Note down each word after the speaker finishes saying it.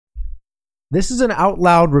This is an out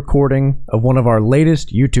loud recording of one of our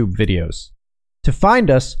latest YouTube videos. To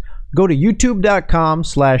find us, go to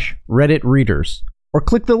youtube.com/redditreaders or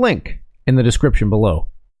click the link in the description below.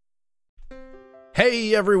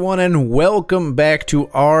 Hey everyone, and welcome back to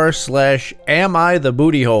r/Am I the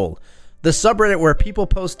Booty Hole, the subreddit where people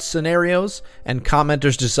post scenarios and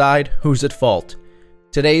commenters decide who's at fault.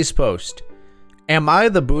 Today's post: am I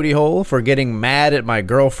the booty hole for getting mad at my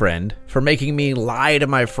girlfriend for making me lie to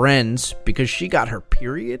my friends because she got her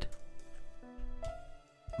period?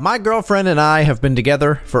 My girlfriend and I have been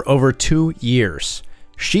together for over 2 years.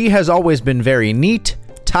 She has always been very neat,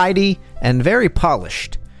 tidy, and very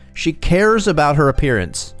polished. She cares about her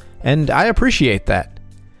appearance, and I appreciate that.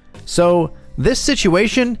 So, this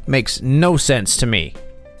situation makes no sense to me.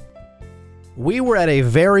 We were at a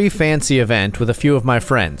very fancy event with a few of my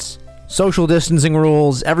friends. Social distancing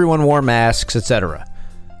rules, everyone wore masks, etc.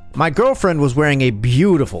 My girlfriend was wearing a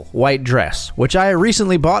beautiful white dress, which I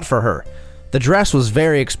recently bought for her. The dress was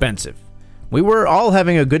very expensive. We were all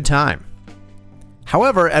having a good time.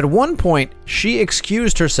 However, at one point, she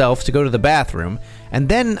excused herself to go to the bathroom, and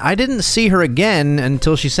then I didn't see her again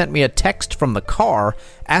until she sent me a text from the car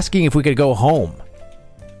asking if we could go home.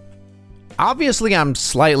 Obviously, I'm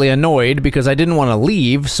slightly annoyed because I didn't want to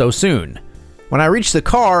leave so soon. When I reached the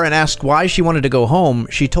car and asked why she wanted to go home,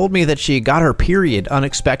 she told me that she got her period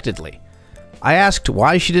unexpectedly. I asked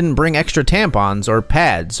why she didn't bring extra tampons or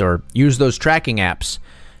pads or use those tracking apps.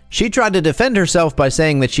 She tried to defend herself by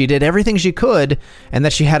saying that she did everything she could and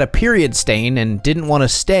that she had a period stain and didn't want to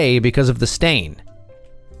stay because of the stain.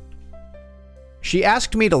 She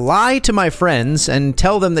asked me to lie to my friends and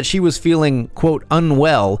tell them that she was feeling, quote,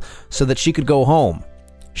 unwell so that she could go home.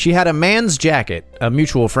 She had a man's jacket, a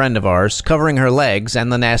mutual friend of ours, covering her legs and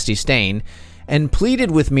the nasty stain, and pleaded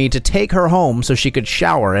with me to take her home so she could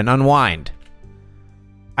shower and unwind.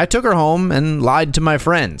 I took her home and lied to my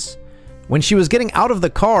friends. When she was getting out of the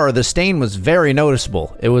car, the stain was very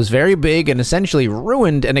noticeable. It was very big and essentially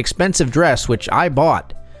ruined an expensive dress which I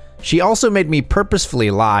bought. She also made me purposefully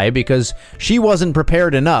lie because she wasn't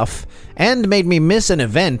prepared enough and made me miss an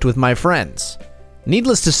event with my friends.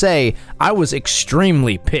 Needless to say, I was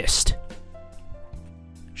extremely pissed.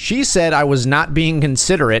 She said I was not being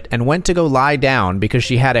considerate and went to go lie down because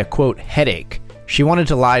she had a, quote, headache. She wanted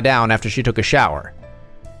to lie down after she took a shower.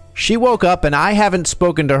 She woke up and I haven't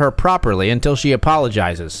spoken to her properly until she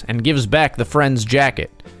apologizes and gives back the friend's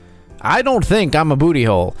jacket. I don't think I'm a booty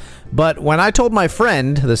hole, but when I told my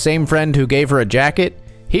friend, the same friend who gave her a jacket,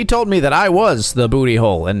 he told me that I was the booty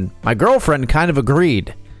hole, and my girlfriend kind of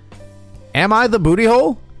agreed. Am I the booty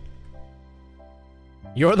hole?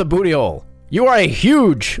 You're the booty hole. You are a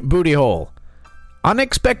huge booty hole.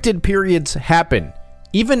 Unexpected periods happen.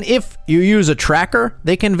 Even if you use a tracker,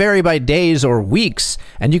 they can vary by days or weeks,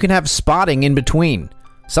 and you can have spotting in between.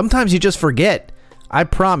 Sometimes you just forget. I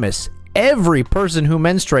promise, every person who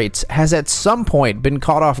menstruates has at some point been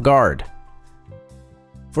caught off guard.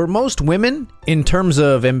 For most women, in terms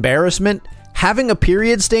of embarrassment, having a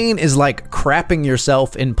period stain is like crapping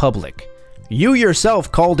yourself in public. You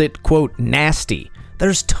yourself called it, quote, nasty.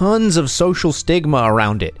 There's tons of social stigma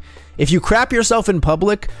around it. If you crap yourself in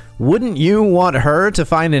public, wouldn't you want her to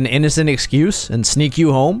find an innocent excuse and sneak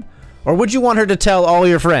you home? Or would you want her to tell all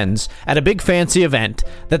your friends at a big fancy event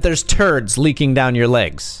that there's turds leaking down your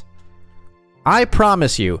legs? I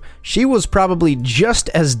promise you, she was probably just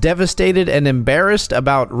as devastated and embarrassed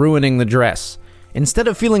about ruining the dress. Instead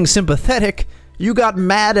of feeling sympathetic, you got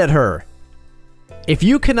mad at her. If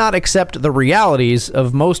you cannot accept the realities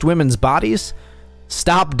of most women's bodies,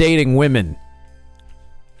 stop dating women.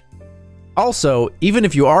 Also, even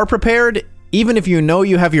if you are prepared, even if you know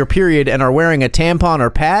you have your period and are wearing a tampon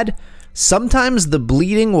or pad, sometimes the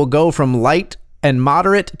bleeding will go from light and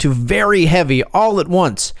moderate to very heavy all at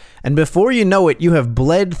once, and before you know it, you have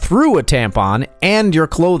bled through a tampon and your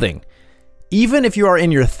clothing. Even if you are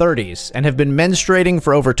in your 30s and have been menstruating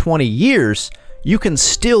for over 20 years, you can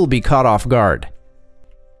still be caught off guard.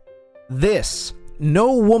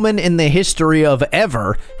 No woman in the history of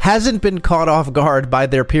ever hasn't been caught off guard by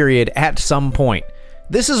their period at some point.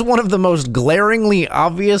 This is one of the most glaringly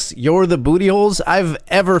obvious "you're the booty holes" I've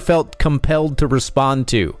ever felt compelled to respond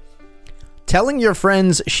to. Telling your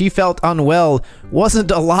friends she felt unwell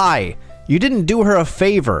wasn't a lie. You didn't do her a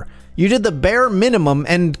favor. You did the bare minimum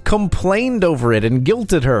and complained over it and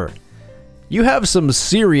guilted her. You have some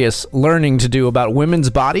serious learning to do about women's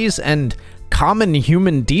bodies and common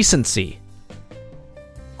human decency.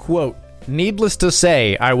 Quote, needless to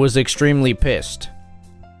say, I was extremely pissed.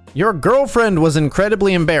 Your girlfriend was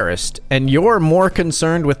incredibly embarrassed, and you're more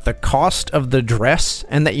concerned with the cost of the dress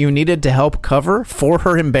and that you needed to help cover for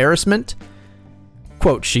her embarrassment?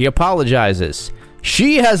 Quote, she apologizes.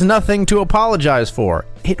 She has nothing to apologize for.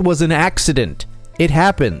 It was an accident. It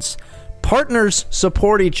happens. Partners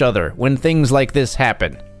support each other when things like this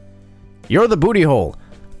happen. You're the booty hole.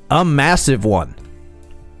 A massive one.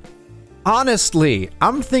 Honestly,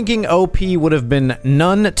 I'm thinking OP would have been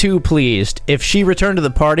none too pleased if she returned to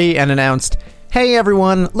the party and announced, "Hey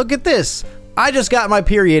everyone, look at this. I just got my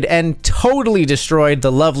period and totally destroyed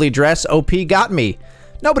the lovely dress OP got me.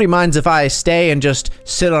 Nobody minds if I stay and just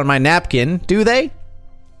sit on my napkin, do they?"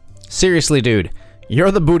 Seriously, dude,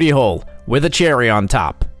 you're the booty hole with a cherry on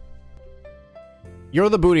top. You're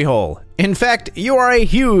the booty hole. In fact, you are a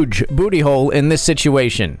huge booty hole in this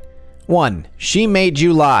situation. 1. She made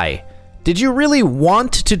you lie. Did you really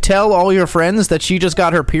want to tell all your friends that she just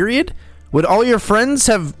got her period? Would all your friends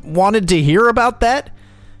have wanted to hear about that?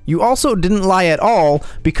 You also didn't lie at all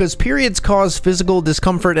because periods cause physical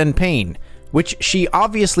discomfort and pain, which she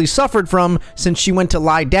obviously suffered from since she went to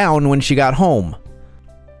lie down when she got home.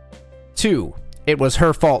 2. It was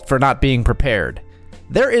her fault for not being prepared.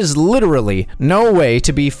 There is literally no way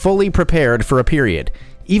to be fully prepared for a period.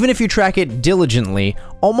 Even if you track it diligently,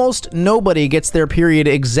 almost nobody gets their period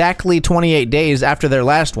exactly 28 days after their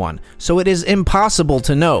last one, so it is impossible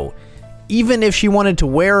to know. Even if she wanted to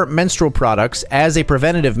wear menstrual products as a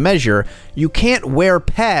preventative measure, you can't wear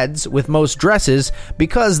pads with most dresses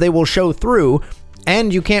because they will show through,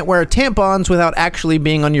 and you can't wear tampons without actually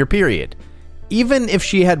being on your period. Even if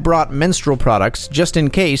she had brought menstrual products just in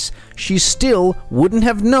case, she still wouldn't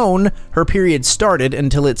have known her period started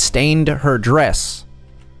until it stained her dress.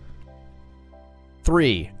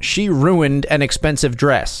 3. She ruined an expensive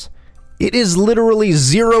dress. It is literally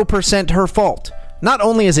 0% her fault. Not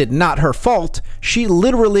only is it not her fault, she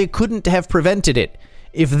literally couldn't have prevented it.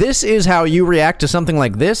 If this is how you react to something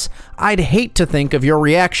like this, I'd hate to think of your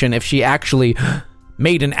reaction if she actually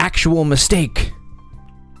made an actual mistake.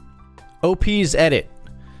 OP's edit.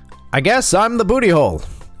 I guess I'm the booty hole.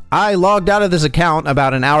 I logged out of this account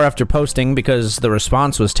about an hour after posting because the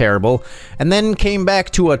response was terrible, and then came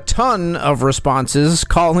back to a ton of responses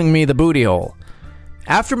calling me the booty hole.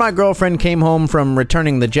 After my girlfriend came home from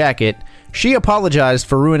returning the jacket, she apologized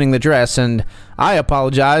for ruining the dress, and I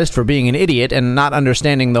apologized for being an idiot and not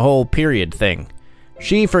understanding the whole period thing.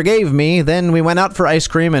 She forgave me, then we went out for ice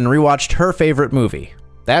cream and rewatched her favorite movie.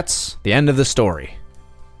 That's the end of the story.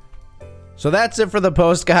 So that's it for the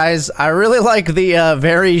post, guys. I really like the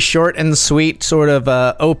very short and sweet sort of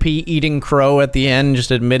OP eating crow at the end, just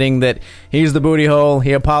admitting that he's the booty hole.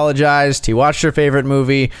 He apologized. He watched her favorite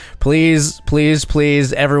movie. Please, please,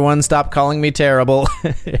 please, everyone stop calling me terrible.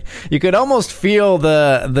 You could almost feel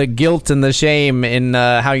the guilt and the shame in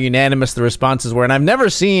how unanimous the responses were. And I've never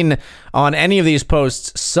seen on any of these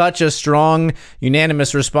posts such a strong,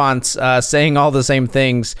 unanimous response saying all the same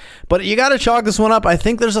things. But you got to chalk this one up. I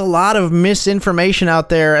think there's a lot of misinformation out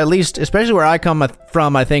there, at least, especially where I come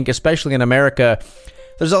from, I think, especially in America.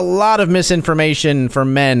 There's a lot of misinformation for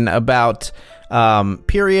men about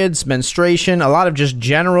periods, menstruation, a lot of just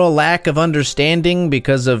general lack of understanding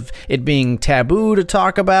because of it being taboo to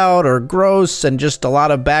talk about or gross, and just a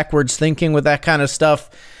lot of backwards thinking with that kind of stuff.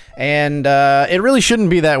 And it really shouldn't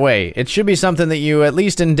be that way. It should be something that you at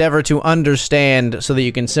least endeavor to understand so that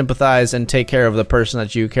you can sympathize and take care of the person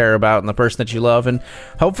that you care about and the person that you love. And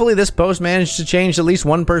hopefully this post managed to change at least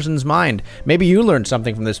one person's mind. Maybe you learned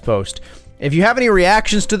something from this post. If you have any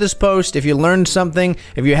reactions to this post, if you learned something,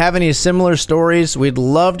 if you have any similar stories, we'd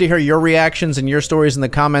love to hear your reactions and your stories in the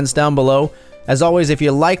comments down below. As always, if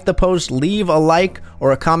you like the post, leave a like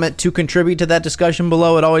or a comment to contribute to that discussion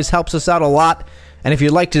below. It always helps us out a lot. And if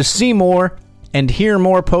you'd like to see more and hear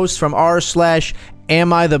more posts from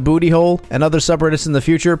r/Am I the Booty Hole and other subreddits in the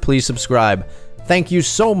future, please subscribe. Thank you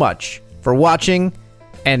so much for watching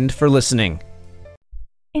and for listening.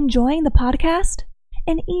 Enjoying the podcast?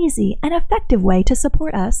 An easy and effective way to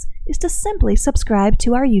support us is to simply subscribe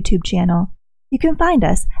to our YouTube channel. You can find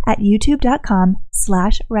us at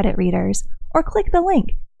youtube.com/RedditReaders or click the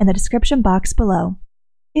link in the description box below.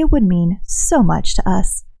 It would mean so much to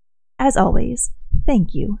us. As always,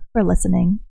 thank you for listening.